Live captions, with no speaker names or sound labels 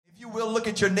look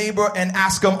at your neighbor and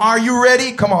ask them, are you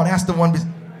ready? Come on, ask the one.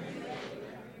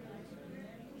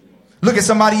 Look at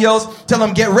somebody else. Tell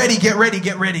them, get ready, get ready,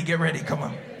 get ready, get ready. Come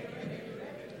on.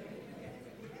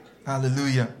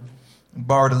 Hallelujah.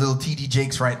 Borrowed a little TD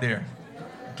Jakes right there.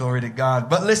 Glory to God.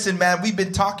 But listen, man, we've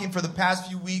been talking for the past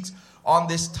few weeks on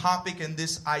this topic and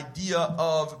this idea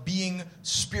of being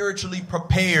spiritually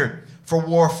prepared for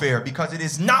warfare, because it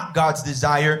is not God's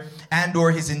desire and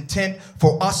or his intent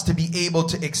for us to be able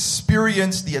to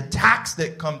experience the attacks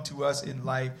that come to us in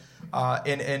life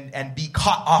and be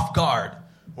caught off guard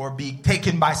or be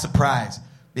taken by surprise.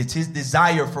 It's his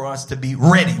desire for us to be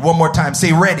ready. One more time,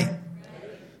 say ready.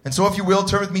 And so if you will,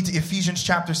 turn with me to Ephesians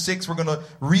chapter 6. We're going to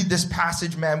read this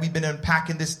passage, man. We've been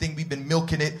unpacking this thing. We've been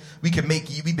milking it. We've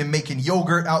been making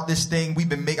yogurt out this thing.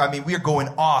 We're going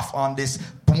off on this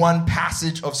one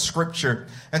passage of scripture.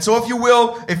 And so if you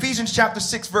will, Ephesians chapter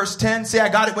 6, verse 10, say I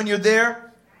got it when you're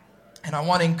there. And I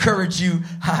want to encourage you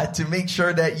to make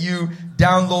sure that you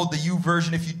download the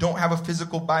YouVersion if you don't have a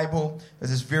physical Bible,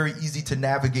 as it's very easy to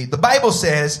navigate. The Bible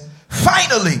says,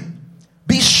 finally,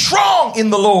 be strong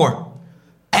in the Lord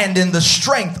and in the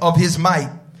strength of his might.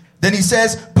 Then he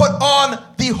says, put on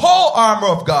the whole armor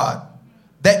of God,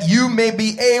 that you may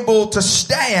be able to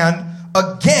stand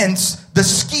against the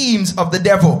schemes of the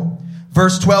devil.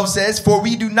 Verse 12 says, for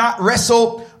we do not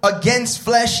wrestle against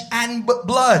flesh and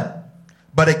blood,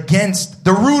 but against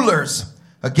the rulers,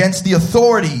 against the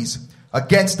authorities,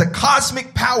 against the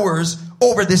cosmic powers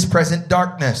over this present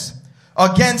darkness,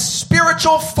 against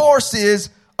spiritual forces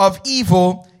of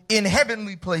evil in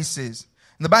heavenly places.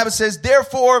 And the Bible says,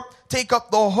 therefore, take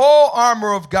up the whole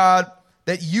armor of God,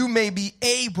 that you may be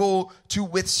able to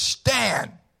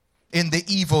withstand in the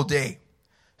evil day.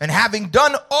 And having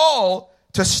done all,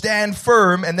 to stand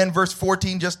firm. And then verse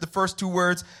 14, just the first two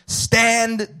words,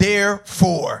 stand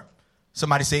therefore.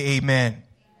 Somebody say amen.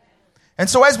 And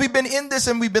so as we've been in this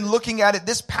and we've been looking at it,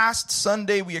 this past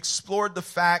Sunday, we explored the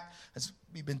fact, as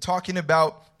we've been talking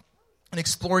about, and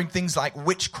exploring things like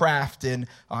witchcraft and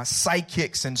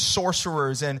psychics and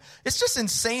sorcerers. And it's just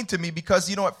insane to me because,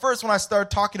 at first when I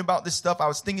started talking about this stuff, I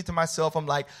was thinking to myself, I'm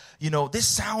like, this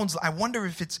sounds, I wonder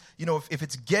if it's, if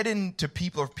it's getting to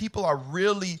people, or if people are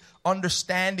really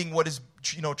understanding what is,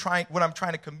 what I'm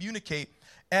trying to communicate.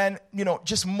 And,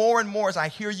 just more and more as I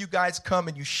hear you guys come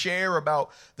and you share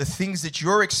about the things that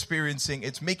you're experiencing,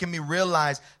 it's making me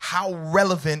realize how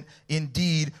relevant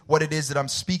indeed what it is that I'm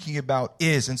speaking about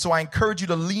is. And so I encourage you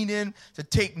to lean in, to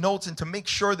take notes, and to make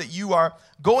sure that you are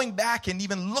going back and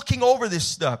even looking over this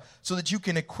stuff so that you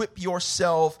can equip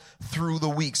yourself through the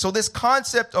week. So this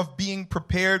concept of being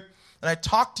prepared, and I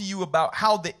talked to you about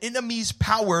how the enemy's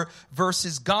power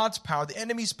versus God's power. The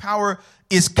enemy's power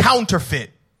is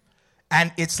counterfeit.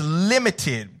 And it's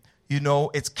limited,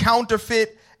 it's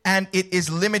counterfeit and it is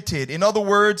limited. In other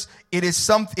words, it is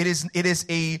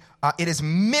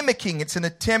mimicking. It's an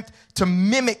attempt to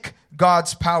mimic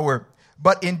God's power.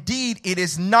 But indeed, it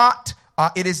is not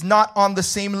on the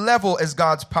same level as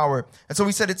God's power. And so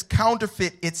we said it's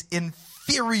counterfeit, it's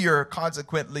inferior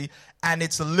consequently, and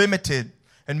it's limited.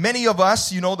 And many of us,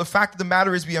 the fact of the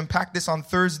matter is we unpacked this on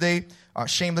Thursday.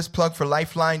 Shameless plug for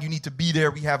Lifeline. You need to be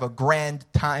there. We have a grand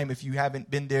time. If you haven't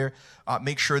been there,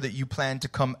 make sure that you plan to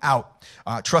come out.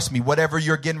 Trust me, whatever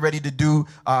you're getting ready to do,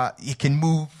 you can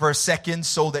move for a second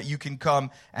so that you can come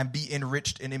and be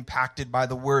enriched and impacted by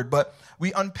the word. But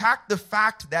we unpacked the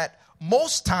fact that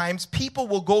most times people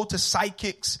will go to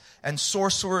psychics and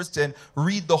sorcerers and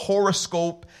read the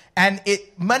horoscope. And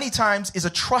it many times is a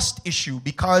trust issue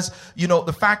because,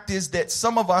 the fact is that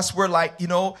some of us were like,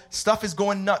 stuff is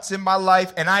going nuts in my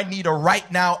life and I need a right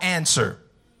now answer.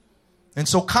 And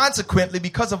so consequently,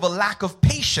 because of a lack of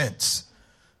patience,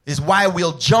 is why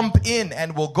we'll jump in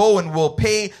and we'll go and we'll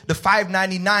pay the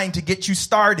 $5.99 to get you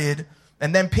started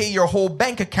and then pay your whole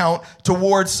bank account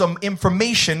towards some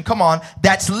information,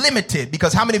 that's limited.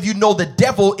 Because how many of you know the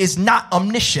devil is not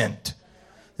omniscient?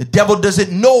 The devil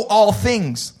doesn't know all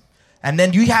things. And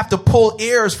then you have to pull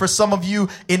ears for some of you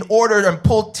in order and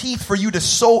pull teeth for you to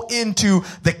sow into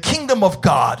the kingdom of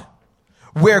God,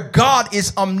 where God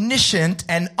is omniscient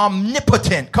and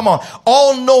omnipotent.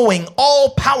 All knowing,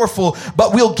 all powerful,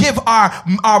 but we'll give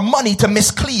our money to Miss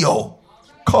Cleo.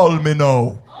 Call me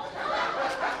now.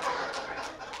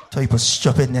 Type of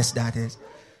stupidness that is.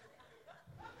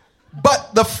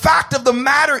 But the fact of the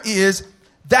matter is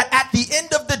that at the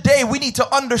end of the day, we need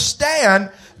to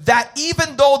understand that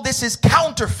even though this is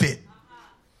counterfeit,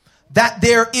 that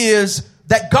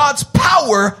God's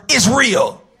power is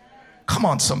real. Come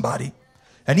on, somebody.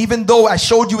 And even though I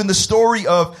showed you in the story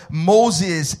of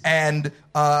Moses and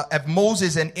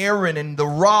Aaron and the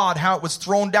rod, how it was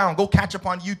thrown down, go catch up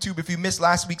on YouTube if you missed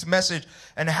last week's message,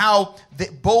 and how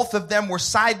both of them were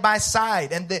side by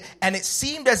side, and it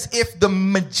seemed as if the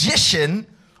magician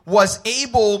was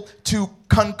able to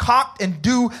concoct and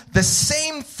do the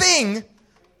same thing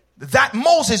that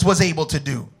Moses was able to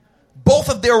do. Both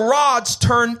of their rods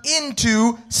turned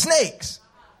into snakes.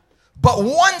 But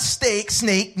one snake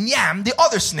yammed the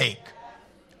other snake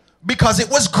because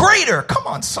it was greater. Come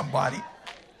on, somebody.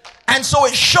 And so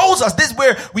it shows us, this is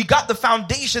where we got the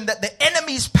foundation that the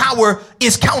enemy's power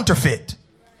is counterfeit.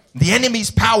 The enemy's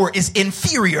power is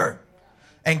inferior.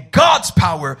 And God's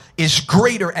power is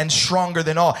greater and stronger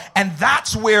than all. And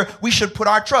that's where we should put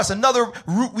our trust. Another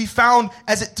root we found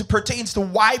as it pertains to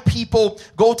why people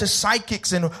go to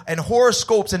psychics and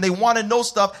horoscopes and they want to know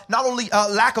stuff, not only a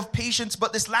lack of patience,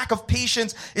 but this lack of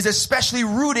patience is especially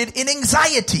rooted in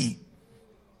anxiety.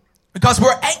 Because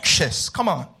we're anxious. Come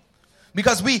on.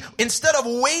 Because we, instead of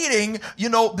waiting,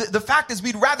 the fact is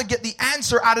we'd rather get the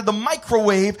answer out of the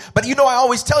microwave. But I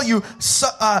always tell you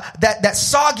that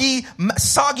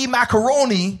soggy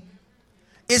macaroni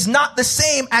is not the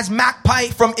same as mac pie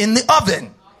from in the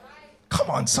oven. Come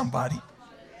on, somebody.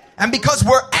 And because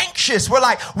we're anxious,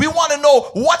 we want to know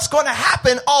what's going to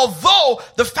happen. Although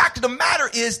the fact of the matter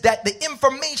is that the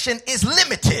information is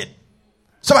limited.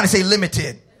 Somebody say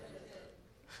limited.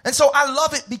 And so I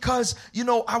love it because,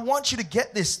 I want you to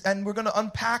get this, and we're going to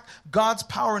unpack God's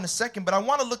power in a second, but I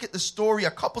want to look at the story,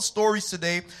 a couple stories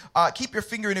today. Keep your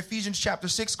finger in Ephesians chapter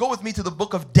 6. Go with me to the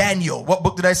book of Daniel. What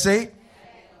book did I say?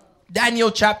 Daniel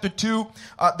chapter 2.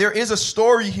 There is a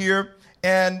story here,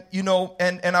 and,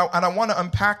 I want to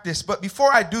unpack this. But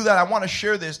before I do that, I want to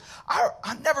share this.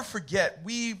 I'll never forget,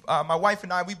 my wife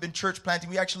and I, we've been church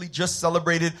planting. We actually just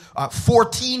celebrated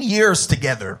 14 years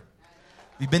together.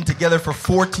 We've been together for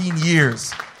 14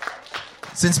 years.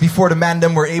 Since before the man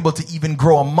them were able to even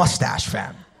grow a mustache,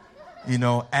 fam.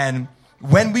 And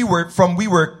when we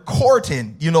were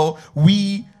courting,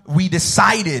 we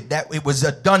decided that it was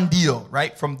a done deal,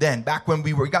 right? From then, back when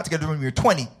we got together when we were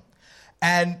 20.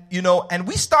 And, and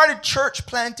we started church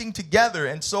planting together.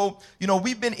 And so,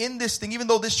 we've been in this thing, even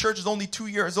though this church is only 2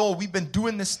 years old, we've been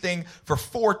doing this thing for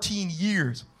 14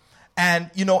 years.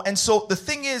 And, and so the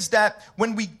thing is that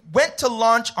when we went to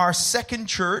launch our second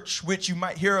church, which you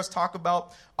might hear us talk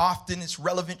about often, it's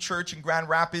Relevant Church in Grand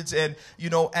Rapids. And,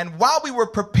 and while we were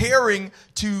preparing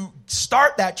to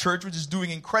start that church, which is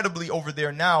doing incredibly over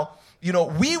there now,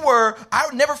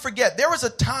 I'll never forget, there was a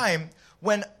time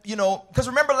when, because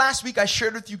remember last week I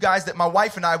shared with you guys that my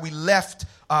wife and I, we left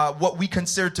what we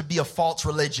considered to be a false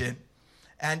religion.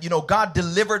 And, God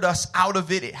delivered us out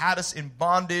of it. It had us in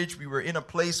bondage. We were in a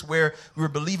place where we were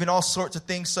believing all sorts of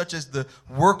things, such as the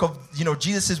work of,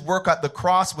 Jesus' work at the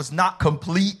cross was not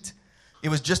complete. It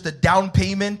was just a down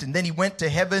payment. And then he went to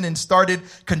heaven and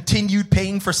continued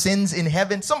paying for sins in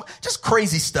heaven. Some just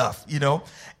crazy stuff,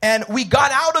 And we got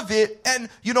out of it and,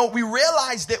 we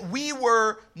realized that we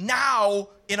were now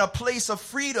in a place of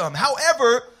freedom.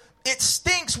 However, it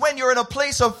stinks when you're in a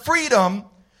place of freedom.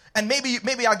 And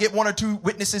maybe I'll get one or two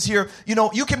witnesses here.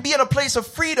 You can be in a place of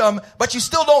freedom, but you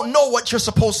still don't know what you're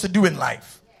supposed to do in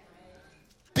life.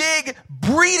 Big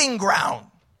breeding ground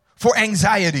for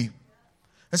anxiety.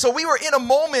 And so we were in a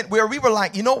moment where we were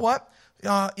like, what?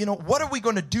 What are we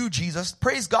going to do, Jesus?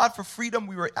 Praise God for freedom.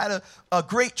 We were at a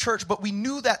great church, but we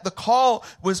knew that the call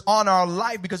was on our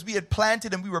life because we had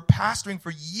planted and we were pastoring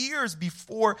for years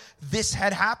before this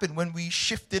had happened when we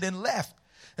shifted and left.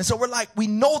 And so we're like, we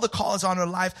know the call is on our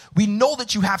life. We know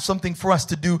that you have something for us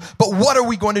to do, but what are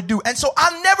we going to do? And so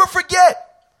I'll never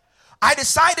forget, I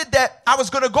decided that I was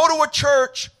going to go to a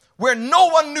church where no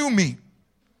one knew me.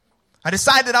 I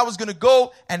decided I was going to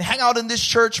go and hang out in this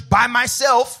church by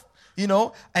myself,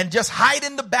 and just hide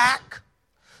in the back.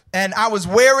 And I was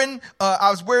wearing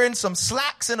some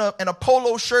slacks and a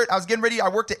polo shirt. I was getting ready. I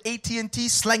worked at AT&T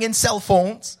slanging cell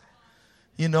phones.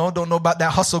 Don't know about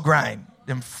that hustle grind.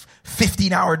 Them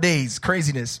 15-hour days,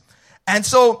 craziness. And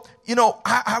so,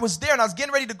 I was there and I was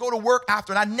getting ready to go to work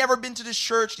after. And I'd never been to this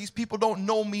church. These people don't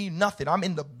know me, nothing. I'm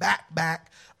in the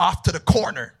back, off to the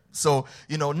corner. So,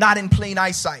 not in plain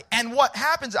eyesight. And what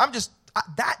happens,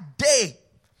 that day,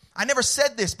 I never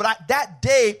said this, but that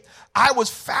day, I was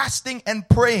fasting and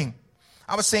praying.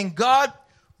 I was saying, God,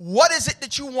 what is it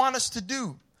that you want us to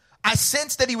do? I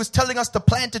sensed that he was telling us to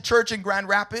plant a church in Grand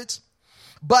Rapids.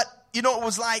 But, it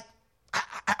was like,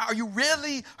 are you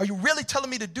really telling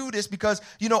me to do this? Because,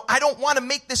 I don't want to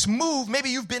make this move. Maybe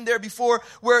you've been there before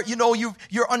where,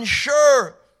 you're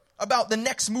unsure about the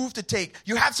next move to take.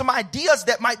 You have some ideas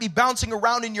that might be bouncing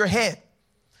around in your head.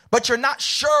 but you're not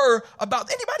sure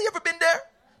about. Anybody ever been there?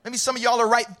 Maybe some of y'all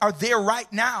are there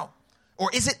right now.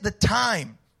 Or is it the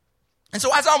time? And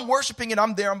so as I'm worshiping and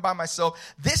I'm there, I'm by myself,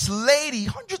 this lady,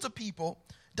 hundreds of people,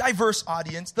 diverse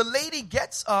audience, the lady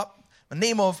gets up, the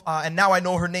name of, and now I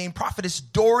know her name, Prophetess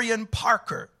Dorian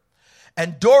Parker.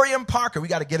 And Dorian Parker, we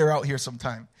got to get her out here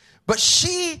sometime. But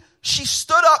she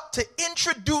stood up to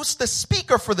introduce the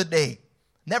speaker for the day.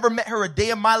 Never met her a day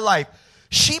in my life.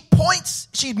 She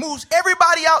moves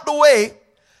everybody out the way.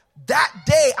 That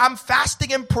day, I'm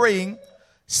fasting and praying,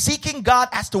 seeking God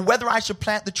as to whether I should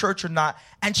plant the church or not.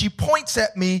 And she points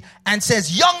at me and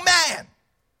says, young man,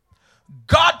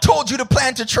 God told you to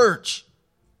plant a church.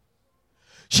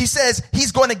 She says,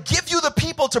 he's going to give you the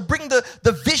people to bring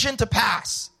the vision to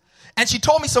pass. And she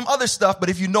told me some other stuff, but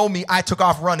if you know me, I took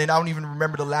off running. I don't even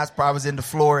remember the last part. I was in the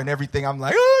floor and everything. I'm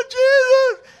like,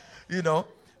 oh, Jesus,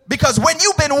 because when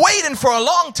you've been waiting for a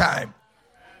long time,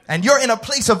 and you're in a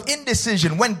place of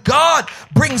indecision, when God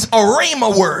brings a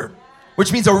rhema word,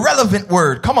 which means a relevant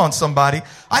word. Come on, somebody.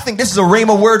 I think this is a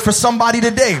rhema word for somebody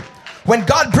today. When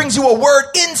God brings you a word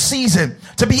in season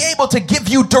to be able to give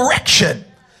you direction,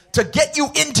 to get you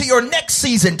into your next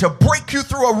season, to break you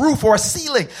through a roof or a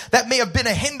ceiling that may have been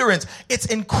a hindrance, it's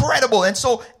incredible. And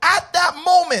so at that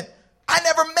moment, I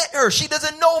never met her. She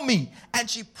doesn't know me. And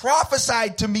she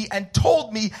prophesied to me and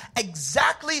told me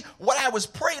exactly what I was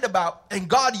praying about. And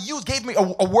God gave me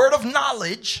a word of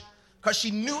knowledge because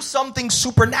she knew something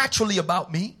supernaturally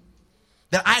about me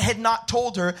that I had not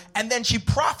told her. And then she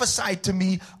prophesied to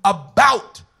me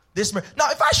about this.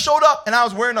 Now, if I showed up and I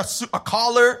was wearing a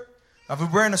collar, I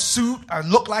was wearing a suit, I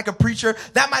looked like a preacher,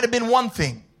 that might have been one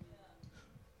thing.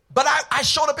 But I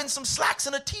showed up in some slacks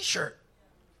and a t-shirt.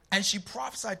 And she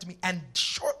prophesied to me. And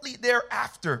shortly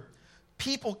thereafter,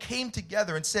 people came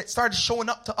together and started showing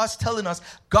up to us, telling us,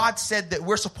 God said that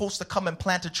we're supposed to come and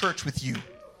plant a church with you.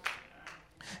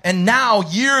 And now,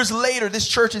 years later, this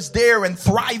church is there and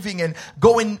thriving and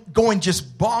going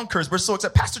just bonkers. We're so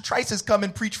excited. Pastor Trice has come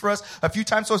and preached for us a few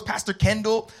times. So has Pastor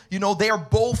Kendall. They are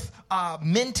both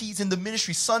mentees in the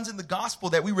ministry, sons in the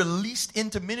gospel that we released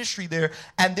into ministry there.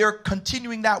 And they're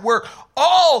continuing that work.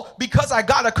 All because I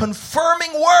got a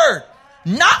confirming word,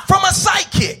 not from a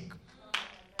psychic,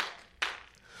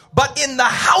 but in the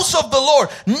house of the Lord,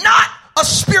 not a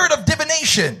spirit of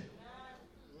divination.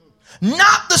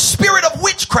 Not the spirit of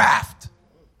witchcraft.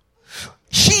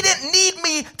 She didn't need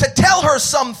me to tell her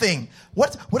something.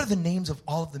 What are the names of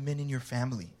all of the men in your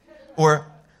family? Or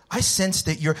I sense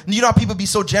that you know how people be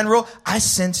so general? I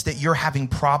sense that you're having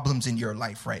problems in your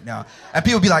life right now. And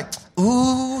people be like,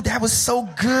 ooh, that was so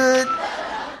good.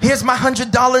 Here's my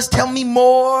 $100. Tell me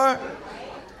more. Are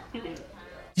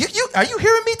you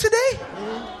hearing me today?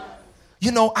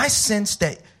 I sense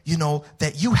that,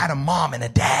 that you had a mom and a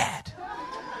dad.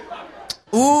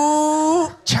 Ooh,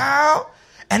 child.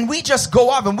 And we just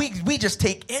go off and we just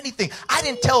take anything. I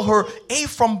didn't tell her A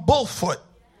from Bullfoot.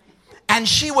 And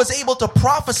she was able to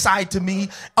prophesy to me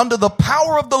under the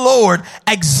power of the Lord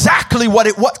exactly what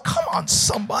it was. Come on,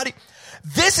 somebody.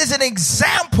 This is an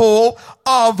example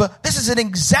of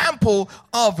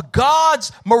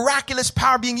God's miraculous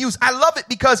power being used. I love it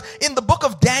because in the book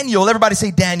of Daniel, everybody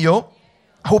say Daniel.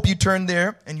 I hope you turned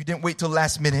there and you didn't wait till the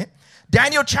last minute.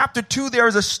 Daniel chapter 2, there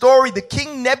is a story. The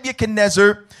king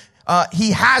Nebuchadnezzar,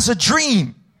 he has a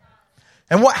dream.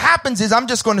 And what happens is, I'm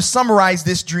just going to summarize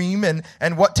this dream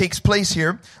and what takes place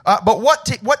here. But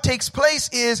what takes place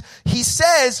is, he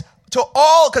says to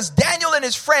all, because Daniel and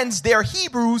his friends, they're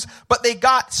Hebrews, but they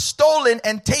got stolen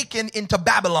and taken into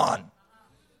Babylon.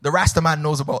 The Rastaman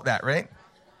knows about that, right?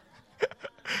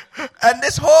 And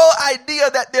this whole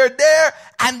idea that they're there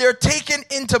and they're taken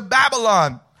into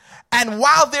Babylon. And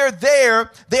while they're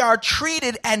there, they are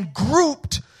treated and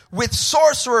grouped with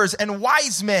sorcerers and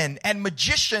wise men and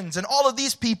magicians and all of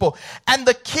these people. And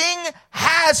the king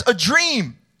has a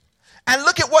dream. And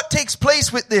look at what takes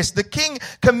place with this. The king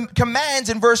commands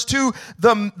in verse 2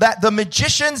 that the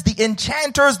magicians, the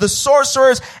enchanters, the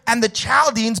sorcerers, and the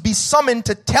Chaldeans be summoned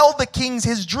to tell the king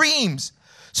his dreams.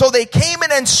 So they came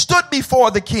in and stood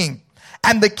before the king.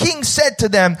 And the king said to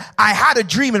them, I had a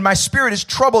dream and my spirit is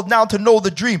troubled now to know the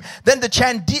dream. Then the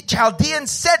Chaldeans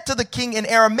said to the king in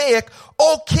Aramaic,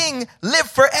 O king,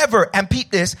 live forever. And peep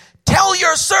this, tell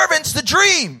your servants the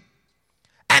dream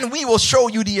and we will show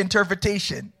you the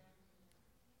interpretation.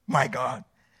 My God.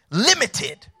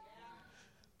 Limited.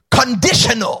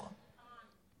 Conditional.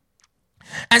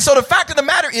 And so the fact of the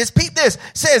matter is, peep this,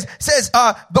 says,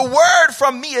 the word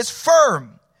from me is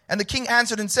firm. And the king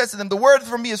answered and says to them, the word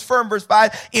from me is firm. Verse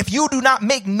 5, if you do not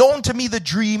make known to me the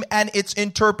dream and its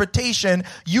interpretation,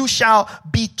 you shall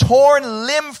be torn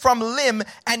limb from limb,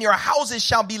 and your houses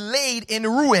shall be laid in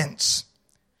ruins.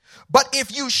 But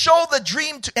if you show the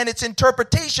dream and its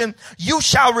interpretation, you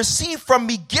shall receive from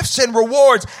me gifts and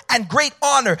rewards and great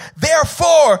honor.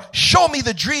 Therefore, show me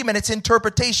the dream and its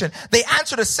interpretation. They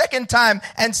answered a second time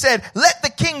and said, let the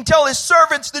king tell his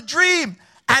servants the dream,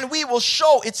 and we will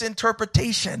show its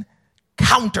interpretation.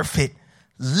 Counterfeit,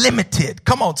 limited.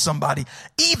 Come on, somebody.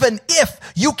 Even if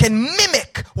you can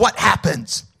mimic what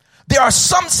happens, there are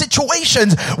some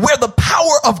situations where the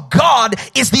power of God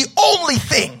is the only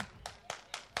thing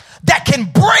that can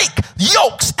break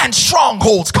yokes and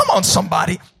strongholds. Come on,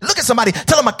 somebody. Look at somebody.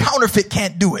 Tell them a counterfeit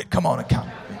can't do it. Come on, a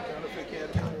counterfeit.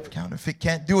 Counterfeit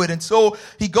can't do it. And so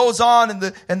he goes on,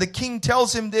 and the king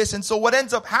tells him this. And so what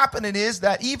ends up happening is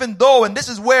that even though, and this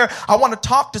is where I want to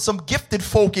talk to some gifted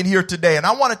folk in here today, and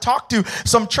I want to talk to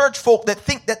some church folk that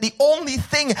think that the only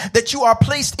thing that you are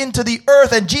placed into the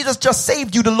earth, and Jesus just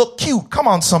saved you to look cute. Come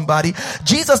on, somebody.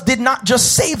 Jesus did not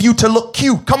just save you to look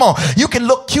cute. Come on. You can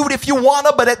look cute if you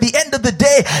wanna, but at the end of the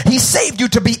day, he saved you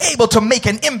to be able to make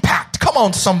an impact. Come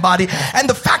on, somebody. And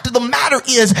the fact of the matter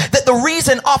is that the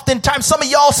reason oftentimes some of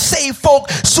y'all saved folk,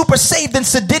 super saved in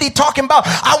Sedity, talking about,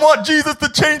 I want Jesus to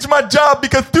change my job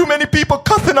because too many people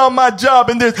cussing on my job,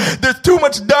 and there's too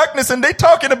much darkness, and they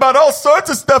talking about all sorts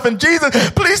of stuff, and Jesus,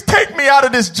 please take me out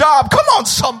of this job. Come on,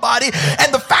 somebody.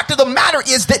 And the fact of the matter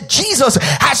is that Jesus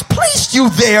has placed you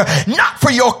there not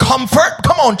for your comfort.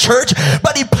 Come on, church.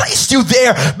 But he placed you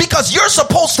there because you're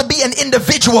supposed to be an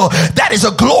individual that is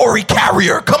a glory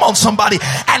carrier. Come on, somebody.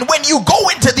 And when you go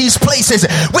into these places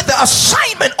with the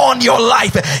assignment on your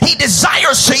life, he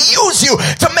desires to use you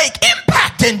to make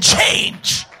impact and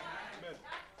change.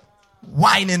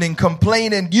 Whining and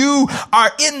complaining, you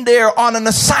are in there on an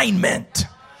assignment,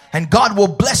 and God will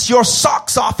bless your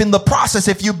socks off in the process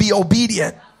if you be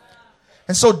obedient.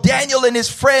 And so Daniel and his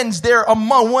friends, they're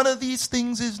among one of these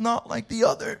things is not like the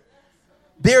other.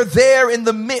 They're there in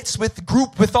the midst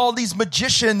with all these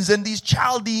magicians and these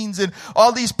Chaldeans and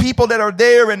all these people that are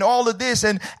there and all of this.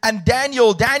 And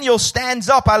Daniel stands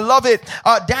up. I love it.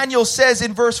 Daniel says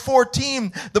in verse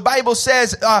 14, the Bible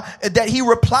says that he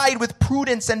replied with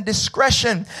prudence and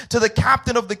discretion to the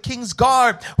captain of the king's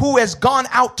guard, who has gone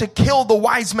out to kill the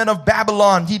wise men of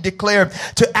Babylon. He declared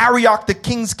to Arioch, the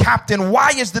king's captain,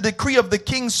 why is the decree of the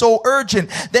king so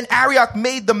urgent? Then Arioch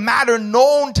made the matter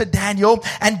known to Daniel,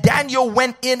 and Daniel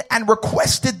went in and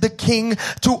requested the king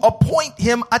to appoint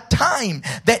him a time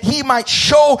that he might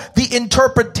show the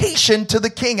interpretation to the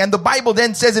king. And the Bible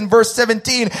then says in verse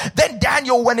 17, then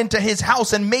Daniel went into his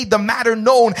house and made the matter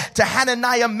known to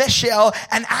Hananiah, Mishael,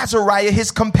 and Azariah,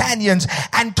 his companions,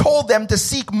 and told them to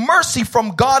seek mercy from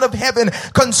God of heaven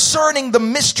concerning the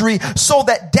mystery, so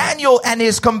that Daniel and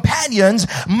his companions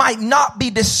might not be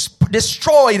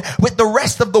destroyed with the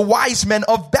rest of the wise men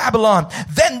of Babylon.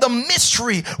 Then the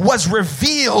mystery was revealed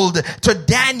to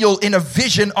Daniel in a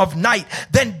vision of night.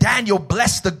 Then Daniel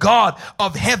blessed the God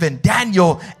of heaven.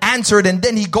 Daniel answered, and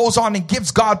then he goes on and gives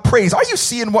God praise. Are you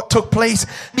seeing what took place?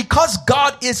 Because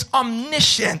God is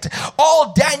omniscient,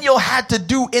 all Daniel had to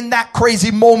do in that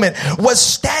crazy moment was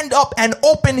stand up and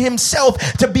open himself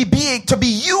to be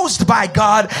used by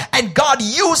God, and God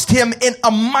used him in a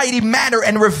mighty manner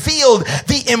and revealed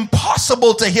the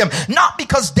impossible to him. Not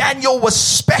because Daniel was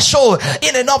special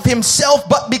in and of himself,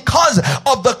 but because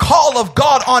of the call of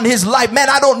God on his life. Man,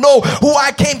 I don't know who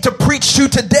I came to preach to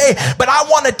today, but I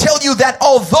want to tell you that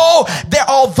although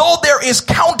there is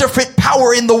counterfeit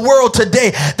power in the world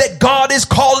today, that God is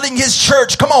calling his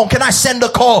church. Come on, can I send a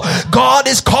call? God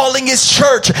is calling his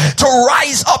church to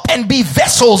rise up and be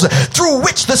vessels through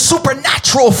which the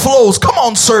supernatural flows. Come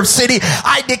on, Serve City.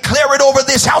 I declare it over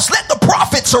this house. Let the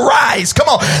prophets arise. Come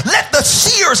on. Let the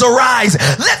seers arise.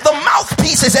 Let the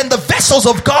mouthpieces and the vessels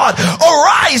of God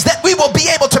arise, that we will be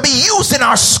able to be used in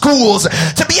our schools,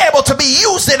 to be able to be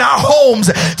used in our homes,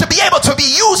 to be able to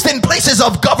be used in places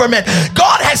of government.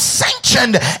 God has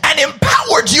sanctioned and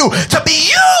empowered you to be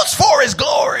used for his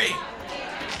glory.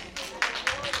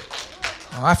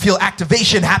 I feel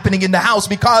activation happening in the house,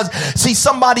 because see,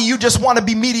 somebody, you just want to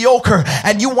be mediocre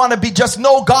and you want to be just,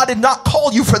 no, God did not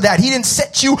call you for that. He didn't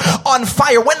set you on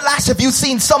fire. When last have you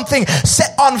seen something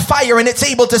set on fire and it's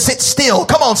able to sit still?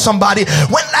 Come on, somebody.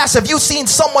 When last have you seen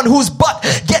someone whose butt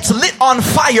gets lit on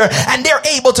fire and they're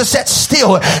able to sit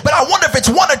still? But I wonder if it's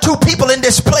one or two people in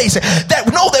this place that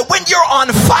know that when you're on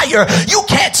fire, you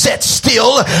can't sit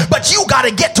still, but you got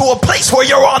to get to a place where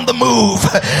you're on the move.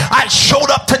 I showed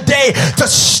up today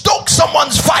to stoke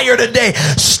someone's fire today.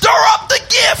 Stir up the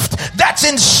gift that's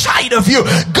inside of you.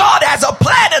 God has a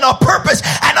plan and a purpose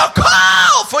and a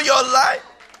call for your life.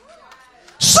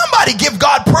 Somebody give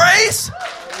God praise.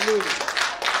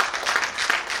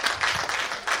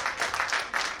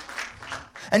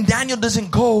 And Daniel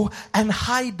doesn't go and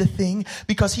hide the thing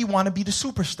because he want to be the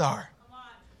superstar.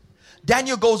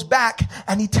 Daniel goes back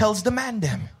and he tells the man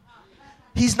them.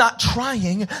 He's not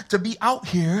trying to be out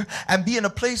here and be in a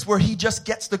place where he just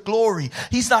gets the glory.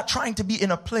 He's not trying to be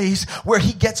in a place where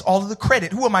he gets all of the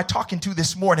credit. Who am I talking to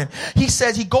this morning? He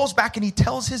says he goes back and he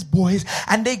tells his boys,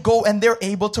 and they go and they're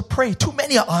able to pray. Too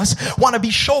many of us want to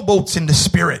be showboats in the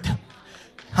spirit.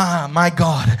 My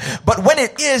God. But when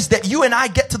it is that you and I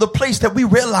get to the place that we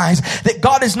realize that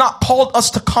God has not called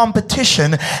us to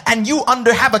competition, and you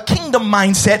have a kingdom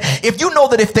mindset, if you know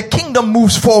that if the kingdom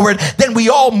moves forward, then we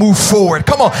all move forward.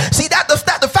 Come on. See,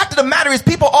 the fact of the matter is,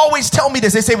 people always tell me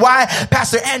this. They say, why,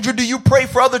 Pastor Andrew, do you pray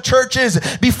for other churches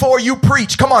before you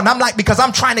preach? Come on. I'm like, because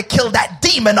I'm trying to kill that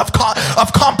demon of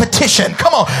competition.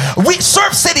 Come on.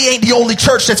 Surf City ain't the only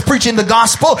church that's preaching the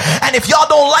gospel. And if y'all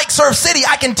don't like Surf City,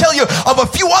 I can tell you of a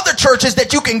few other churches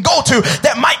that you can go to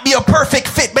that might be a perfect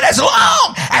fit. But as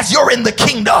long as you're in the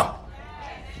kingdom,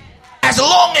 as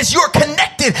long as you're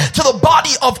connected to the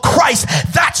body of Christ,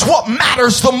 that's what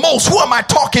matters the most. Who am I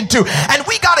talking to? And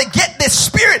we got to get this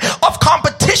spirit of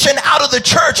competition out of the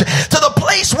church to the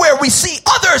place where we see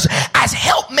others as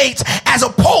helpmates as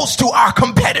opposed to our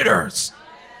competitors.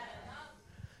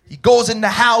 He goes in the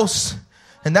house,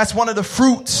 and that's one of the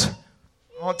fruits.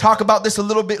 I'll talk about this a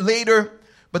little bit later,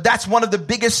 but that's one of the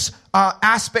biggest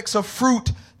aspects of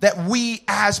fruit that we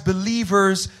as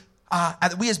believers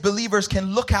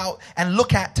can look out and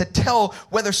look at to tell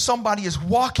whether somebody is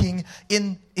walking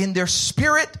in their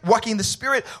spirit, walking in the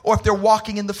spirit, or if they're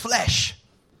walking in the flesh.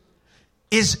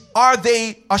 Are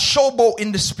they a showboat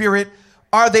in the spirit?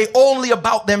 Are they only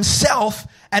about themselves,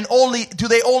 and do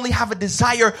they only have a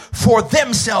desire for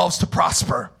themselves to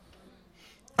prosper?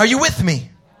 Are you with me?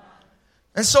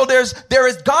 And so there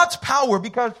is God's power,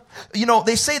 because,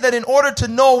 they say that in order to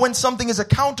know when something is a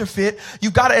counterfeit,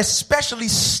 you've got to especially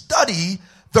study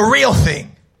the real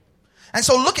thing. And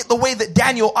so look at the way that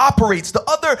Daniel operates. The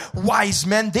other wise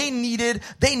men, they needed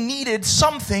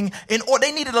something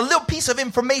they needed a little piece of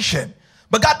information.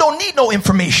 But God don't need no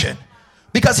information,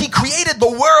 because he created the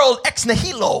world ex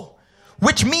nihilo,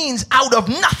 which means out of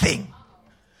nothing.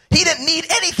 He didn't need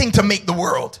anything to make the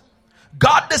world.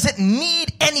 God doesn't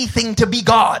need anything to be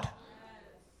God.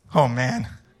 Oh man.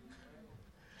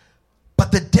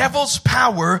 But the devil's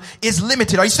power is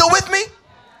limited. Are you still with me?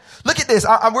 Look at this.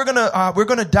 We're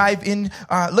gonna dive in.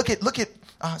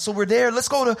 So we're there. Let's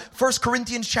go to 1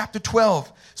 Corinthians chapter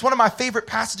 12. It's one of my favorite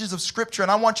passages of scripture, and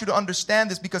I want you to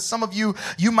understand this, because some of you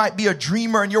might be a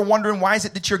dreamer and you're wondering, why is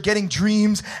it that you're getting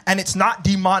dreams and it's not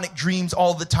demonic dreams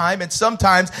all the time? And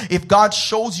sometimes if God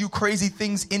shows you crazy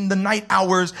things in the night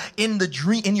hours, in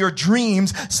your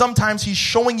dreams, sometimes he's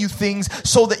showing you things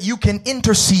so that you can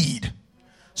intercede,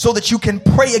 so that you can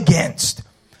pray against.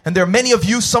 And there are many of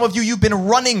you, some of you, you've been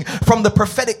running from the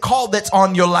prophetic call that's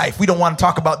on your life. We don't want to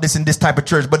talk about this in this type of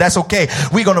church, but that's okay.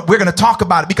 We're going to talk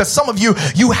about it, because some of you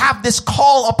have this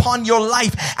call upon your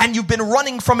life, and you've been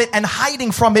running from it and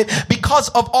hiding from it because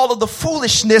of all of the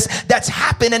foolishness that's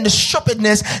happened and the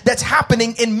stupidness that's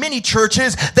happening in many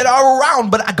churches that are around.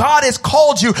 But God has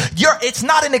called you. It's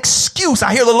not an excuse.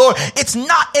 I hear the Lord. It's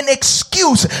not an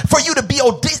excuse for you to be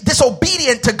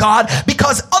disobedient to God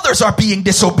because others are being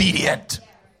disobedient.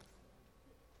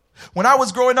 When I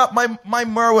was growing up, my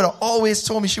mother would have always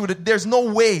told me, there's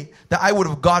no way that I would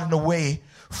have gotten away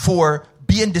for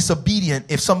being disobedient.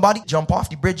 If somebody jump off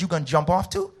the bridge, you gonna jump off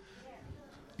too?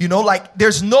 I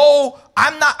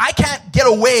can't get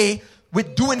away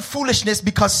with doing foolishness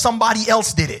because somebody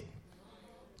else did it.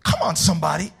 Come on,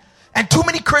 somebody. And too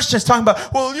many Christians talking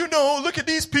about, look at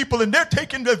these people and they're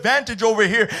taking advantage over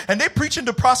here and they're preaching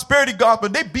the prosperity gospel.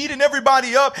 They're beating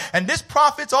everybody up, and this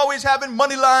prophet's always having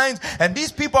money lines, and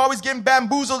these people always getting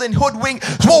bamboozled and hoodwinked.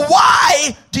 Well,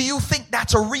 why do you think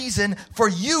that's a reason for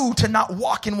you to not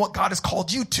walk in what God has called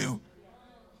you to?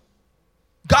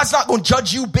 God's not going to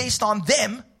judge you based on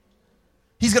them.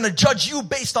 He's going to judge you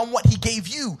based on what he gave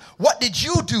you. What did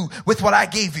you do with what I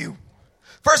gave you?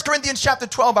 1 Corinthians chapter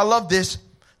 12, I love this.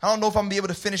 I don't know if I'm going to be able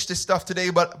to finish this stuff today,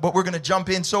 but we're going to jump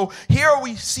in. So here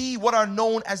we see what are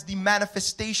known as the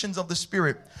manifestations of the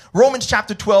Spirit. Romans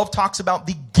chapter 12 talks about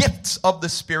the gifts of the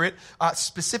Spirit,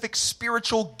 specific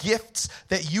spiritual gifts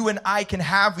that you and I can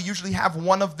have. We usually have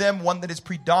one of them, one that is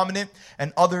predominant,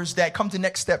 and others that come to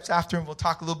next steps after, and we'll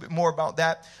talk a little bit more about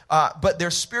that. But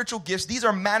they're spiritual gifts. These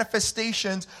are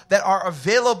manifestations that are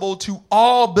available to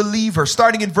all believers.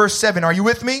 Starting in verse 7. Are you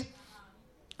with me?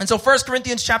 And so 1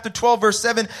 Corinthians chapter 12, verse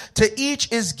 7, to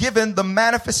each is given the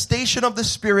manifestation of the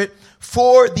Spirit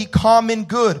for the common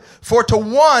good. For to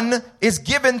one is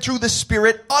given through the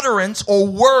Spirit utterance or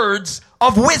words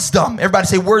of wisdom. Everybody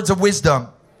say words of wisdom.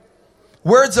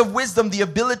 Words of wisdom, the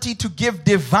ability to give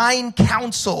divine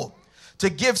counsel, to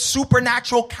give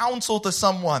supernatural counsel to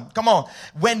someone. Come on.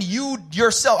 When you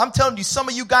yourself, I'm telling you, some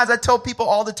of you guys, I tell people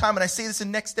all the time, and I say this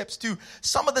in Next Steps too,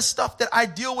 some of the stuff that I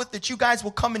deal with that you guys will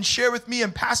come and share with me,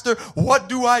 and Pastor, what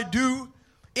do I do?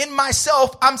 In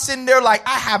myself, I'm sitting there like,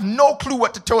 I have no clue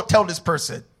what to tell this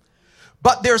person.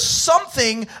 But there's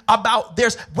something about,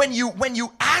 when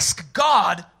you ask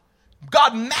God,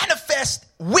 God manifest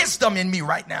wisdom in me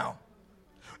right now.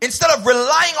 Instead of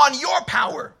relying on your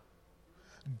power,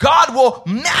 God will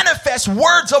manifest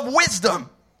words of wisdom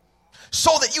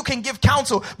so that you can give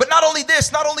counsel. But not only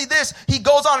this, he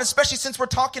goes on, especially since we're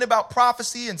talking about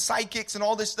prophecy and psychics and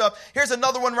all this stuff. Here's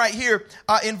another one right here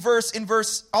in verse 8.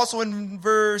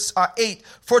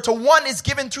 For to one is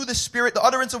given through the Spirit the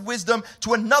utterance of wisdom,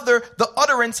 to another the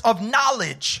utterance of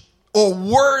knowledge or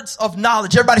words of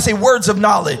knowledge. Everybody say words of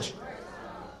knowledge.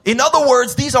 In other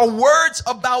words, these are words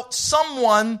about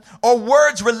someone or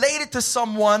words related to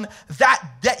someone that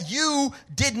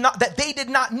they did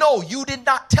not know. You did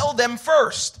not tell them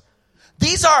first.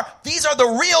 These are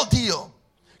the real deal.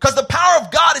 Because the power of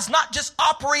God is not just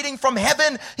operating from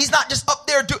heaven. He's not just up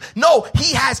there. No,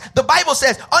 he has, the Bible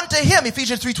says, unto him,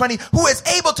 Ephesians 3:20, who is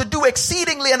able to do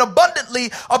exceedingly and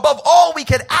abundantly above all we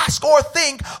could ask or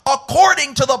think,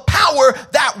 according to the power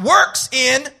that works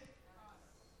in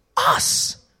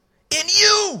us. In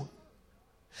you.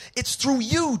 It's through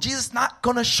you. Jesus is not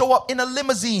going to show up in a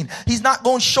limousine. He's not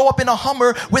going to show up in a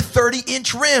Hummer with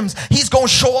 30-inch rims. He's going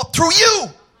to show up through you.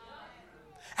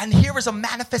 And here is a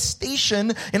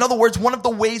manifestation. In other words, one of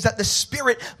the ways that the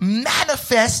Spirit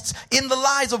manifests in the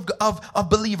lives of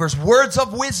believers. Words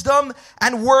of wisdom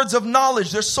and words of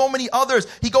knowledge. There's so many others.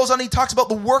 He goes on, he talks about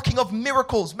the working of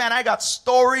miracles. Man, I got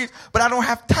stories, but I don't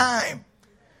have time.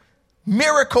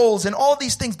 Miracles and all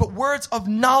these things, but words of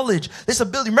knowledge, this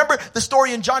ability. Remember the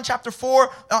story in John chapter 4,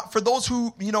 for those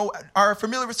who, are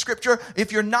familiar with scripture.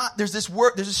 If you're not, there's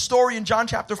a story in John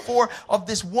chapter 4 of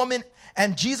this woman,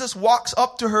 and Jesus walks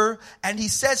up to her and he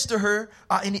says to her,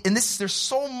 there's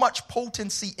so much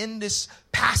potency in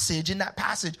that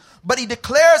passage, but he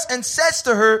declares and says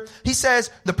to her, he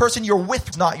says, the person you're with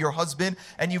is not your husband,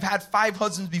 and you've had 5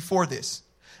 husbands before this.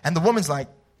 And the woman's like,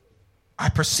 I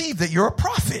perceive that you're a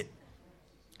prophet.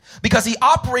 Because he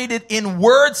operated in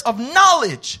words of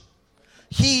knowledge.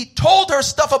 He told her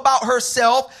stuff about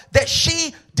herself that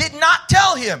she did not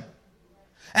tell him.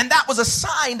 And that was a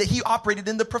sign that he operated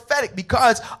in the prophetic,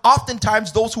 because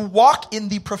oftentimes those who walk in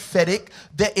the prophetic,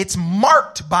 that it's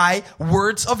marked by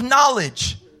words of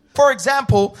knowledge. For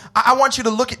example, I want you to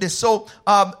look at this. So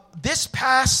this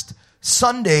past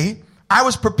Sunday, I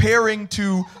was preparing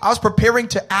to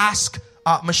ask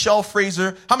Michelle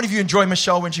Fraser. How many of you enjoy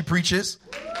Michelle when she preaches?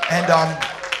 And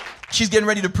she's getting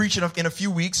ready to preach in a few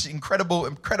weeks. Incredible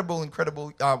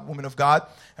woman of God.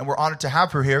 And we're honored to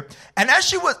have her here. And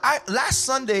as last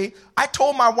Sunday, I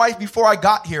told my wife before I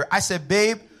got here, I said,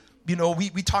 babe,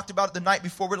 we talked about it the night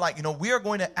before. We're like, we are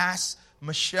going to ask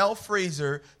Michelle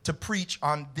Fraser to preach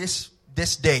on this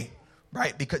day,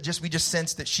 right? Because we just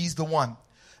sensed that she's the one.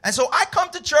 And so I come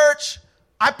to church.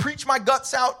 I preach my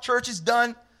guts out. Church is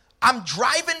done. I'm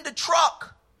driving the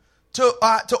truck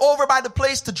to over by the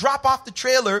place to drop off the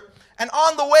trailer. And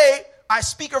on the way, I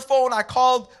speakerphone, I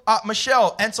called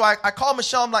Michelle. And so I called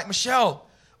Michelle. I'm like, Michelle,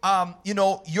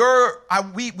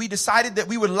 we decided that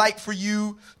we would like for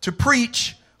you to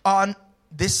preach on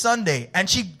this Sunday. And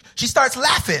she starts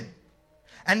laughing.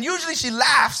 And usually she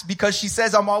laughs because she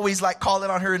says I'm always like calling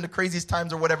on her in the craziest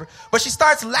times or whatever. But she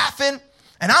starts laughing.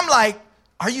 And I'm like,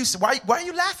 why are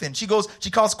you laughing? She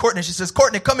calls Courtney. She says,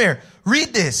 Courtney, come here.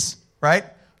 Read this, right?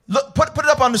 Look, put it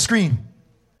up on the screen.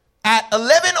 At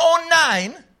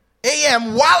 11:09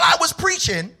 a.m., while I was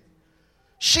preaching,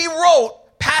 she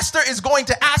wrote, Pastor is going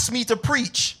to ask me to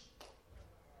preach.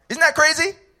 Isn't that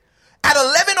crazy? At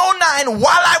 11:09, while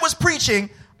I was preaching,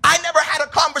 I never had a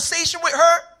conversation with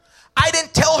her. I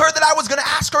didn't tell her that I was going to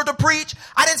ask her to preach.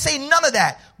 I didn't say none of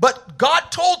that. But God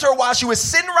told her while she was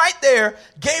sitting right there,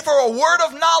 gave her a word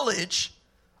of knowledge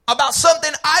about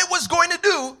something I was going to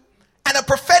do and a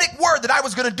prophetic word that I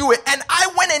was going to do it. And I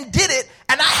went and did it,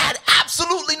 and I had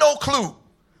absolutely no clue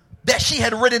that she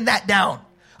had written that down.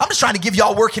 I'm just trying to give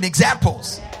y'all working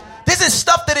examples. This is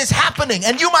stuff that is happening,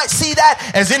 and you might see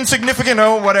that as insignificant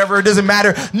or whatever, it doesn't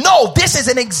matter. No, this is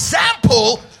an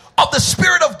example of the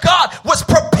Spirit of God was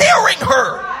preparing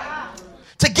her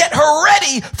to get her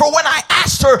ready for when I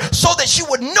asked her so that she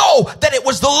would know that it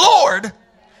was the Lord.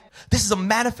 This is a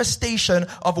manifestation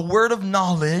of a word of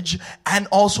knowledge and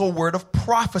also a word of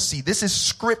prophecy. This is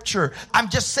scripture. I'm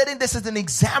just setting this as an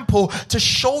example to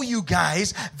show you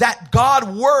guys that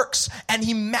God works and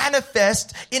he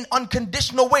manifests in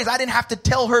unconditional ways. I didn't have to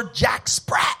tell her Jack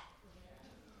Sprat,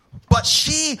 but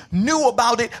she knew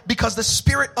about it because the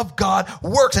Spirit of God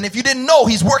works. And if you didn't know,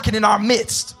 he's working in our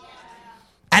midst.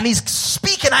 And he's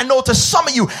speaking, I know, to some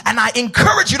of you. And I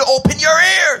encourage you to open your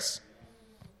ears.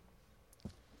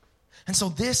 And so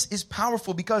this is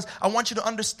powerful because I want you to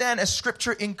understand, as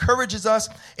scripture encourages us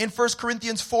in 1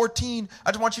 Corinthians 14,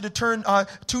 I just want you to turn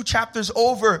 2 chapters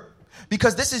over,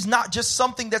 because this is not just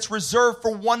something that's reserved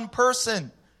for one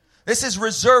person. This is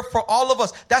reserved for all of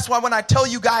us. That's why when I tell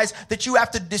you guys that you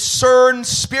have to discern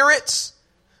spirits,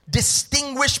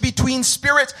 distinguish between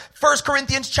spirits, 1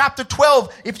 Corinthians chapter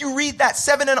 12, if you read that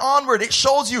 7 and onward, it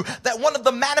shows you that one of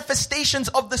the manifestations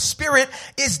of the Spirit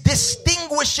is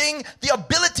distinguishing, the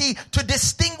ability to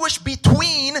distinguish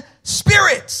between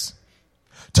spirits.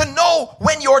 To know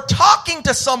when you're talking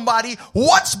to somebody,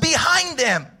 what's behind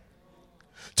them.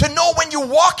 To know when you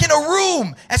walk in a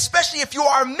room, especially if you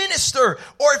are a minister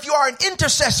or if you are an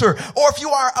intercessor or if you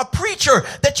are a preacher,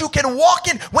 that you can walk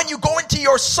in when you go into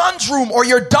your son's room or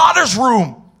your daughter's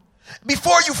room.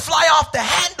 Before you fly off the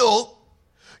handle,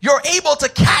 you're able to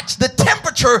catch the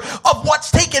temperature of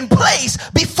what's taking place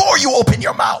before you open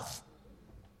your mouth.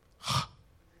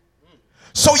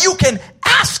 So you can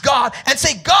ask God and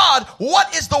say, God,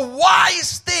 what is the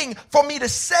wise thing for me to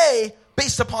say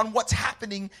based upon what's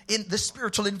happening in the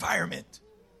spiritual environment?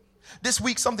 This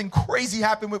week, something crazy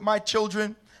happened with my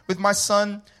children, with my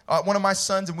son, one of my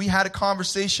sons, and we had a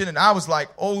conversation, and I was like,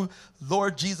 oh,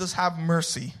 Lord Jesus, have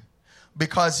mercy.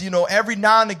 Because, every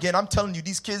now and again, I'm telling you,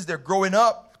 these kids, they're growing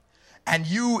up, and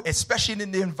you, especially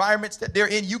in the environments that they're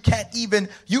in, you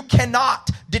cannot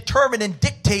determine and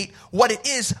dictate what it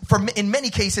is, in many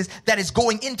cases, that is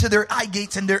going into their eye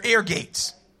gates and their ear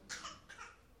gates.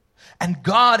 And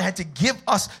God had to give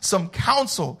us some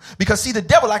counsel. Because see, the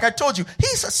devil, like I told you,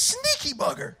 he's a sneaky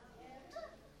bugger.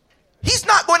 He's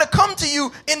not going to come to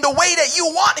you in the way that you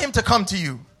want him to come to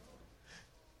you.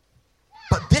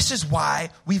 But this is why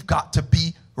we've got to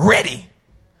be ready.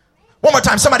 One more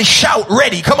time, somebody shout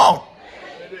ready. Come on.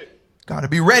 Got to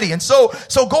be ready. And so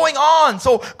going on,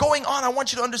 I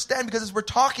want you to understand, because as we're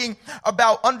talking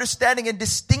about understanding and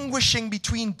distinguishing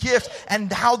between gifts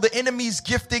and how the enemy's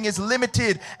gifting is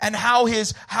limited and how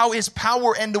his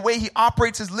power and the way he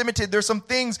operates is limited, there's some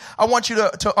things I want you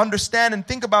to understand and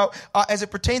think about as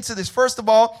it pertains to this. First of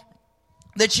all,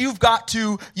 that you've got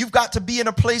to be in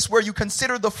a place where you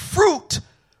consider the fruit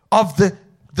of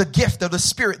the gift of the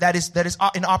Spirit that is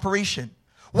in operation.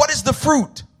 What is the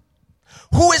fruit?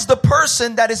 Who is the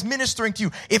person that is ministering to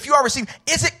you? If you are receiving,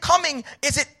 is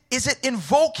it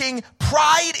invoking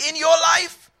pride in your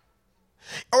life?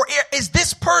 Or is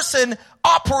this person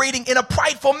operating in a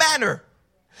prideful manner?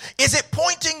 Is it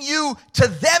pointing you to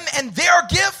them and their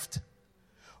gift?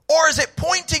 Or is it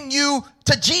pointing you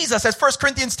to Jesus? As 1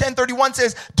 Corinthians 10:31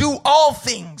 says, do all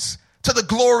things to the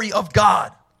glory of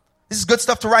God. This is good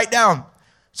stuff to write down.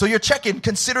 So you're checking,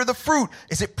 consider the fruit.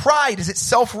 Is it pride? Is it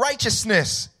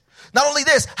self-righteousness? Not only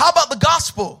this, how about the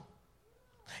gospel?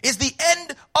 Is the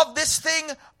end of this thing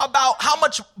about how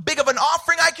much big of an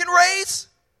offering I can raise?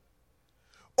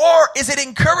 Or is it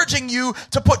encouraging you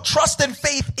to put trust and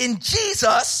faith in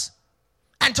Jesus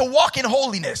and to walk in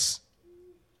holiness?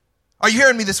 Are you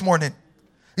hearing me this morning?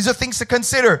 These are things to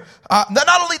consider.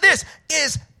 Not only this,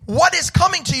 is what is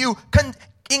coming to you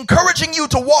encouraging you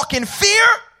to walk in fear?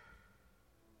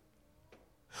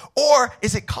 Or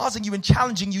is it causing you and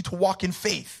challenging you to walk in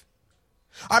faith?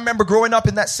 I remember growing up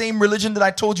in that same religion that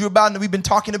I told you about and that we've been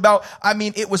talking about. I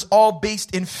mean, it was all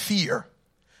based in fear.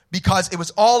 Because it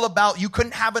was all about, you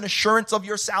couldn't have an assurance of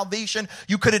your salvation.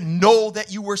 You couldn't know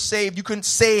that you were saved. You couldn't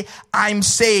say, I'm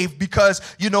saved, because,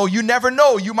 you never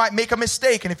know. You might make a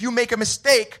mistake. And if you make a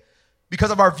mistake,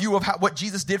 because of our view of what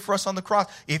Jesus did for us on the cross,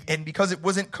 and because it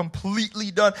wasn't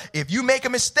completely done, if you make a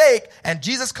mistake and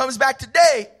Jesus comes back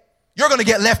today, you're going to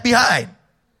get left behind.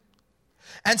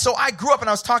 And so I grew up, and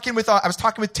I was talking with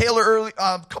Taylor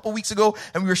a couple weeks ago,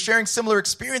 and we were sharing similar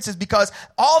experiences, because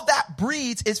all that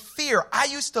breeds is fear. I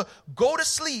used to go to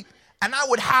sleep and I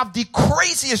would have the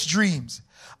craziest dreams.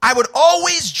 I would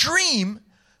always dream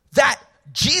that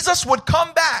Jesus would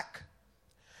come back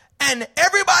and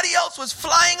everybody else was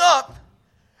flying up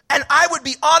and I would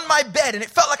be on my bed, and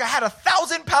it felt like I had a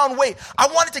 1,000-pound weight. I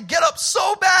wanted to get up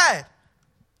so bad,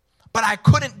 but I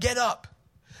couldn't get up.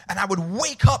 And I would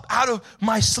wake up out of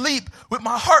my sleep with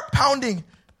my heart pounding,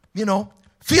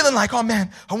 feeling like, oh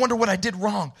man, I wonder what I did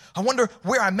wrong. I wonder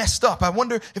where I messed up. I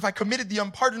wonder if I committed the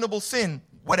unpardonable sin,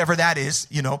 whatever that is,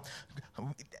 Oh,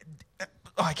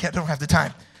 I don't have the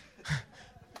time.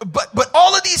 But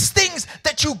all of these things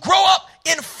that you grow up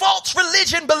in false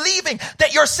religion, believing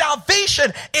that your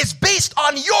salvation is based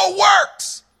on your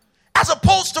works as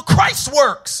opposed to Christ's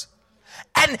works.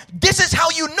 And this is how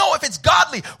you know if it's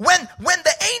godly. When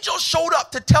the angel showed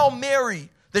up to tell Mary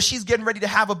that she's getting ready to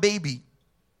have a baby,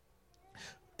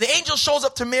 the angel shows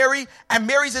up to Mary, and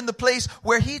Mary's in the place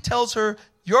where he tells her,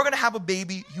 you're going to have a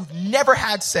baby, you've never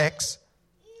had sex,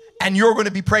 and you're going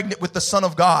to be pregnant with the Son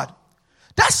of God.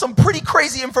 That's some pretty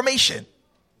crazy information.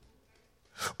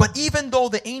 But even though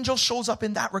the angel shows up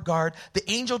in that regard,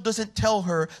 the angel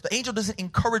doesn't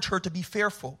encourage her to be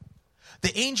fearful.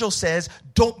 The angel says,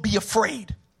 don't be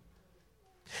afraid.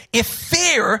 If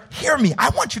fear, hear me,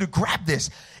 I want you to grab this.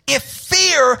 If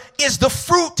fear is the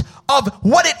fruit of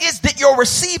what it is that you're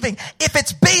receiving, if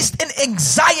it's based in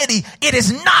anxiety, it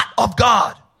is not of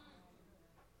God.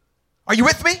 Are you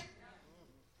with me?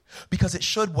 Because it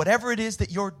should, whatever it is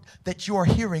that you are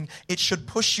hearing, it should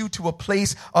push you to a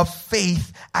place of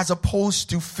faith as opposed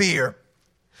to fear.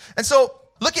 And so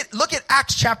look at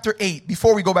Acts chapter 8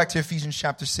 before we go back to Ephesians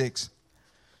chapter 6.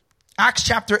 Acts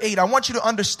chapter 8, I want you to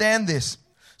understand this.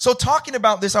 So talking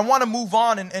about this, I want to move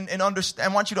on and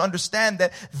understand. I want you to understand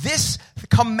that this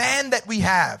command that we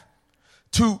have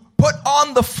to put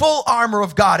on the full armor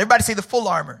of God. Everybody say the full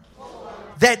armor.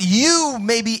 That you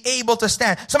may be able to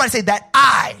stand. Somebody say that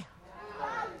I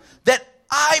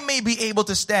may be able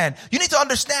to stand. You need to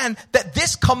understand that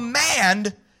this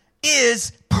command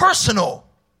is personal.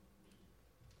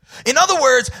 In other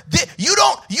words, you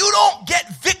don't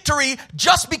get victory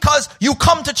just because you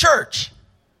come to church.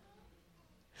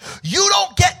 You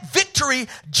don't get victory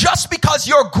just because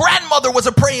your grandmother was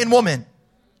a praying woman.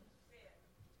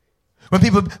 When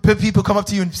people come up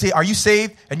to you and say, are you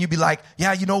saved? And you be like,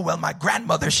 yeah, my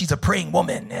grandmother, she's a praying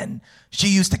woman and she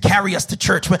used to carry us to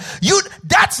church.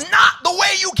 That's not the way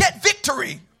you get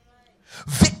victory.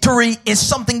 Victory is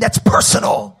something that's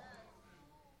personal.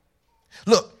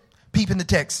 Look, peep in the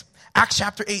text. Acts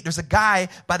chapter 8, there's a guy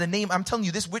by the name, I'm telling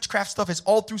you, this witchcraft stuff is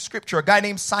all through scripture. A guy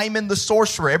named Simon the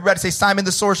sorcerer. Everybody say Simon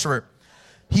the sorcerer.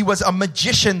 He was a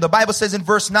magician. The Bible says in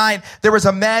verse 9, there was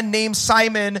a man named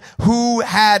Simon who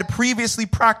had previously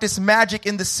practiced magic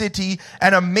in the city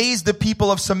and amazed the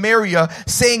people of Samaria,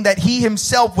 saying that he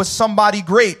himself was somebody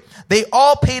great. They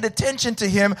all paid attention to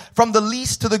him from the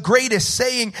least to the greatest,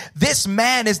 saying, this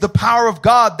man is the power of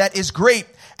God that is great.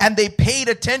 And they paid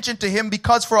attention to him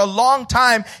because for a long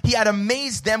time he had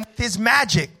amazed them with his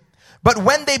magic. But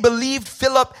when they believed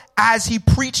Philip as he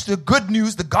preached the good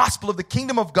news, the gospel of the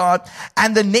kingdom of God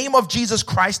and the name of Jesus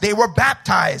Christ, they were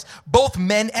baptized, both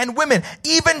men and women.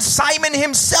 Even Simon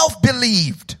himself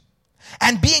believed.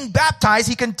 And being baptized,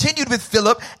 he continued with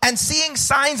Philip, and seeing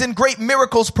signs and great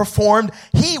miracles performed,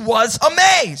 he was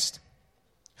amazed.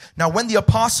 Now, when the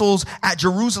apostles at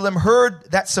Jerusalem heard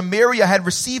that Samaria had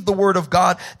received the word of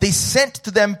God, they sent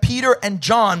to them Peter and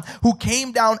John, who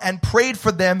came down and prayed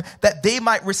for them that they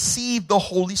might receive the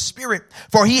Holy Spirit.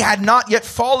 For he had not yet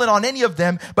fallen on any of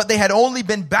them, but they had only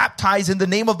been baptized in the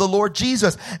name of the Lord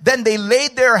Jesus. Then they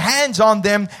laid their hands on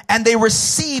them and they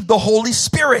received the Holy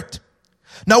Spirit.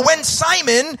 Now, when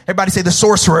Simon, everybody say the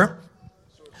sorcerer,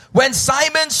 when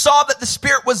Simon saw that the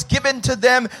Spirit was given to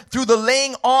them through the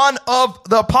laying on of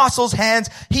the apostles' hands,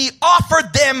 he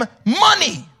offered them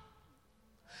money,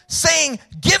 saying,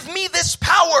 give me this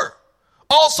power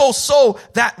also so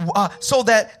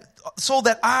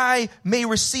that I may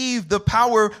receive the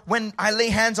power when I lay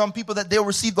hands on people, that they'll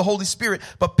receive the Holy Spirit.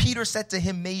 But Peter said to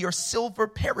him, may your silver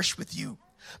perish with you,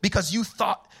 because you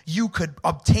thought you could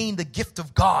obtain the gift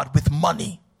of God with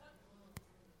money.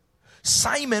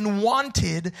 Simon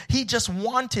just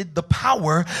wanted the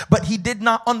power, but he did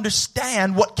not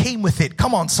understand what came with it.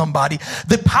 Come on, somebody.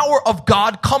 The power of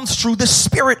God comes through the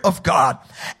Spirit of God.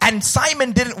 And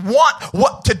Simon didn't want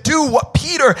what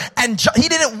Peter and John, he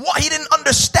didn't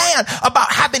understand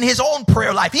about having his own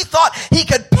prayer life. He thought he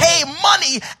could pay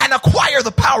money and acquire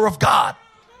the power of God.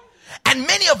 And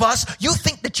many of us, you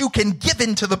think that you can give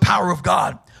into the power of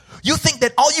God. You think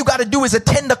that all you got to do is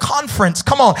attend a conference,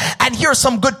 come on, and hear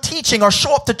some good teaching or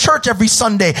show up to church every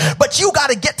Sunday. But you got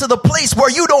to get to the place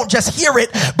where you don't just hear it,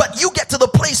 but you get to the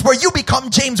place where you become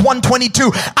James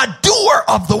 1:22, a doer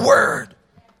of the word.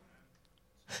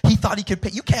 He thought he could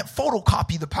pay. You can't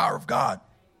photocopy the power of God.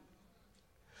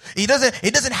 It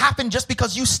doesn't happen just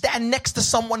because you stand next to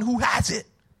someone who has it.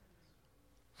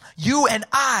 You and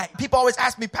I, people always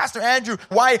ask me, Pastor Andrew,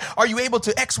 why are you able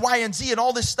to X, Y, and Z and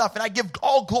all this stuff? And I give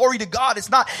all glory to God. It's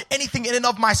not anything in and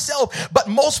of myself. But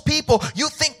most people, you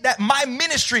think that my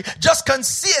ministry just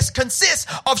consists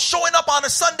of showing up on a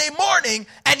Sunday morning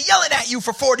and yelling at you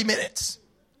for 40 minutes.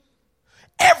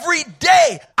 Every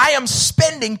day I am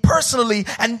spending personally,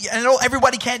 and I know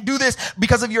everybody can't do this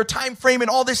because of your time frame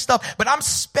and all this stuff, but I'm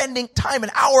spending time,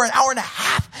 an hour and a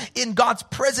half in God's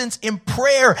presence, in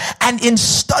prayer and in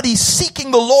study, seeking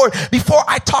the Lord before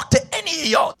I talk to any of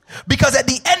y'all. Because at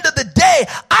the end of the day,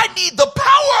 I need the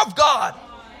power of God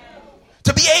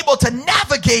to be able to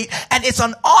navigate, and it's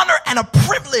an honor and a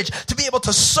privilege to be able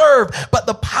to serve. But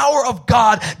the power of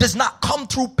God does not come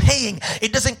through paying.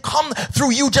 It doesn't come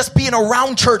through you just being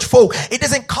around church folk. It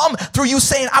doesn't come through you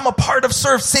saying, I'm a part of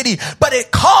Serve City. But it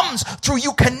comes through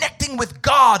you connecting with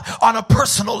God on a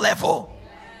personal level.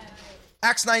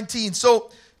 Acts 19. So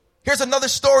here's another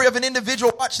story of an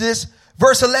individual. Watch this.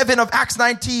 Verse 11 of Acts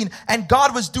 19. And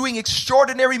God was doing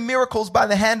extraordinary miracles by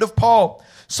the hand of Paul,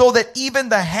 so that even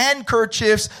the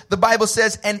handkerchiefs, the Bible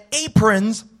says, and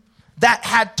aprons that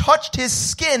had touched his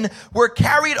skin were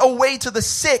carried away to the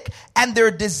sick, and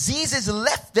their diseases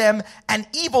left them, and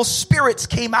evil spirits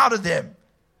came out of them.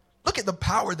 Look at the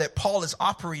power that Paul is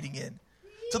operating in.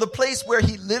 To the place where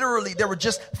he literally, there were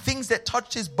just things that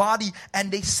touched his body,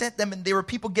 and they sent them, and there were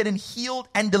people getting healed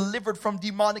and delivered from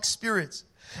demonic spirits.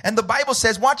 And the Bible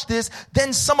says, watch this,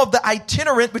 then some of the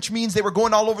itinerant, which means they were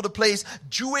going all over the place,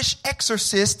 Jewish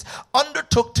exorcists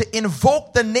undertook to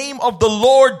invoke the name of the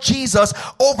Lord Jesus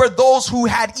over those who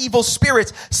had evil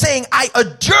spirits, saying, I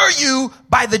adjure you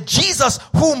by the Jesus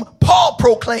whom Paul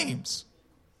proclaims.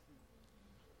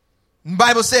 The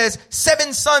Bible says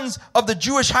 7 sons of the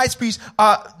Jewish high priest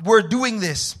were doing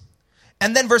this.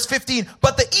 And then verse 15,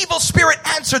 but the evil spirit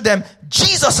answered them,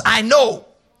 Jesus I know,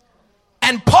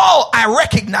 and Paul I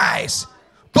recognize,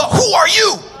 but who are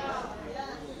you?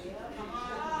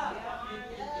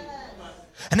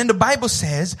 And then the Bible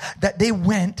says that they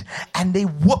went and they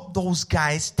whooped those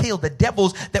guys' tail. The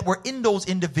devils that were in those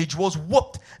individuals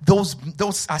whooped those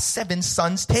 7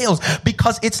 sons' tails,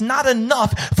 because it's not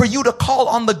enough for you to call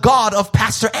on the God of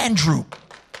Pastor Andrew.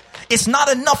 It's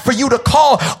not enough for you to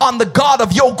call on the God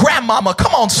of your grandmama.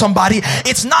 Come on, somebody.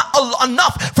 It's not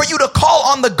enough for you to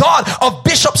call on the God of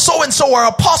Bishop so-and-so or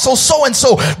Apostle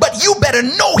so-and-so. But you better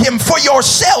know him for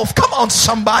yourself. Come on,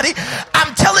 somebody.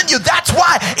 I'm telling you, that's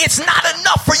why it's not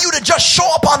enough for you to just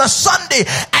show up on a Sunday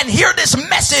and hear this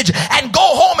message and go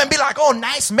home and be like, oh,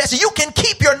 nice message. You can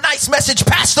keep your nice message,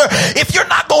 Pastor, if you're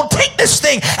not going to take this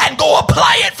thing and go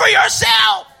apply it for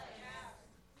yourself.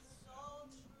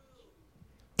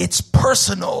 It's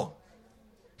personal.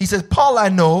 He says, Paul I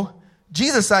know,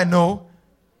 Jesus I know,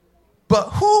 but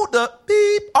who the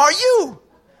beep are you?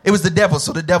 It was the devil.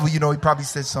 So the devil, he probably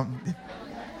said something.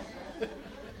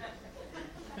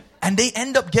 And they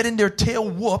end up getting their tail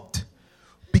whooped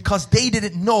because they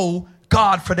didn't know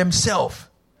God for themselves.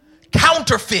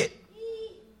 Counterfeit.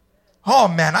 Oh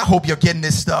man, I hope you're getting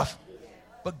this stuff.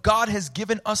 But God has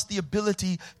given us the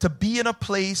ability to be in a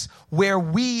place where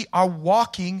we are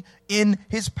walking in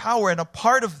his power. And a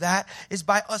part of that is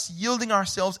by us yielding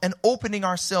ourselves and opening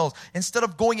ourselves. Instead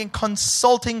of going and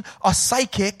consulting a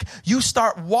psychic, you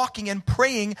start walking and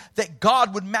praying that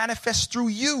God would manifest through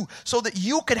you so that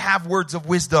you could have words of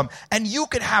wisdom and you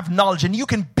could have knowledge and you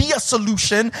can be a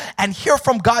solution and hear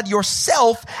from God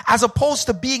yourself, as opposed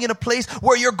to being in a place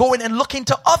where you're going and looking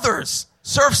to others.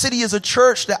 Serve City is a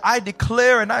church that I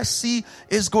declare and I see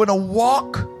is going to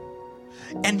walk,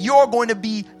 and you're going to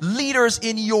be leaders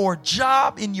in your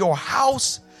job, in your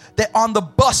house, that on the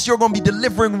bus you're going to be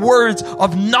delivering words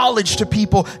of knowledge to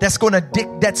people that's going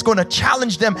to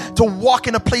challenge them to walk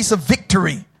in a place of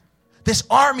victory. This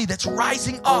army that's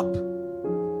rising up.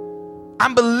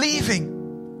 I'm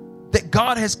believing that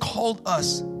God has called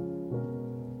us.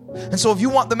 And so if you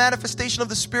want the manifestation of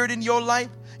the Spirit in your life,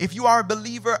 if you are a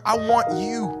believer, I want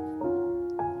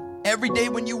you, every day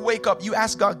when you wake up, you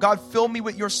ask God, God, fill me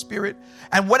with your Spirit.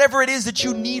 And whatever it is that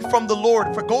you need from the Lord,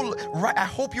 I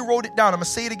hope you wrote it down. I'm going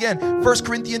to say it again. 1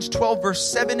 Corinthians 12, verse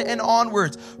 7 and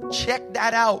onwards. Check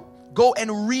that out. Go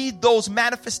and read those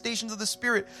manifestations of the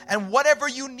Spirit. And whatever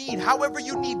you need, however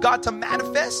you need God to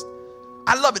manifest,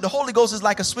 I love it. The Holy Ghost is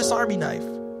like a Swiss Army knife.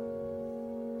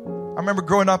 I remember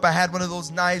growing up, I had one of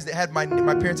those knives that had my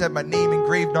parents had my name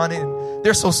engraved on it, and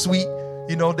they're so sweet.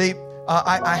 You know,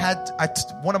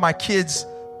 one of my kids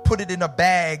put it in a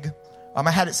bag.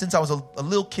 I had it since I was a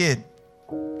little kid.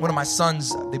 One of my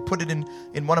sons, they put it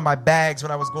in one of my bags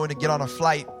when I was going to get on a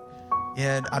flight.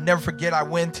 And I'll never forget, I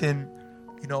went and,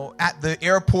 at the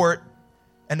airport,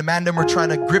 and the man them were trying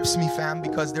to grips me, fam,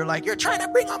 because they're like, you're trying to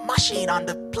bring a machine on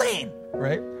the plane,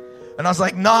 right? And I was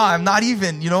like, nah, I'm not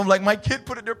even, like my kid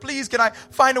put it there, please, can I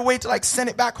find a way to like send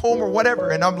it back home or whatever?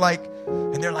 And I'm like,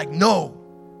 and they're like, no,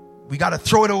 we got to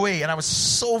throw it away. And I was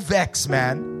so vexed,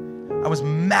 man. I was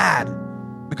mad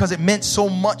because it meant so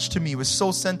much to me. It was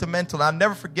so sentimental. I'll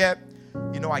never forget,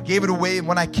 I gave it away. And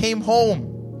when I came home,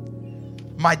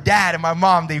 my dad and my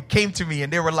mom, they came to me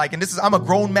and they were like, and I'm a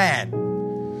grown man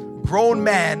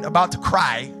about to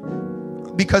cry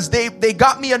because they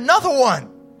got me another one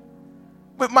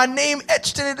with my name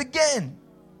etched in it again,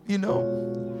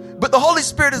 But the Holy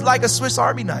Spirit is like a Swiss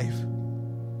Army knife.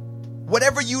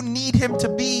 Whatever you need him to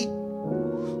be,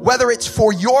 whether it's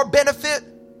for your benefit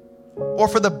or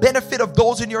for the benefit of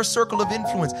those in your circle of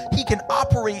influence, he can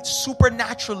operate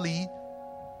supernaturally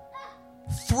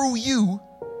through you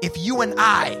if you and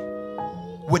I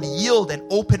would yield and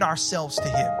open ourselves to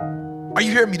him. Are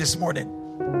you hearing me this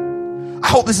morning? I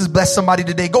hope this has blessed somebody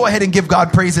today. Go ahead and give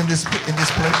God praise in this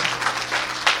place.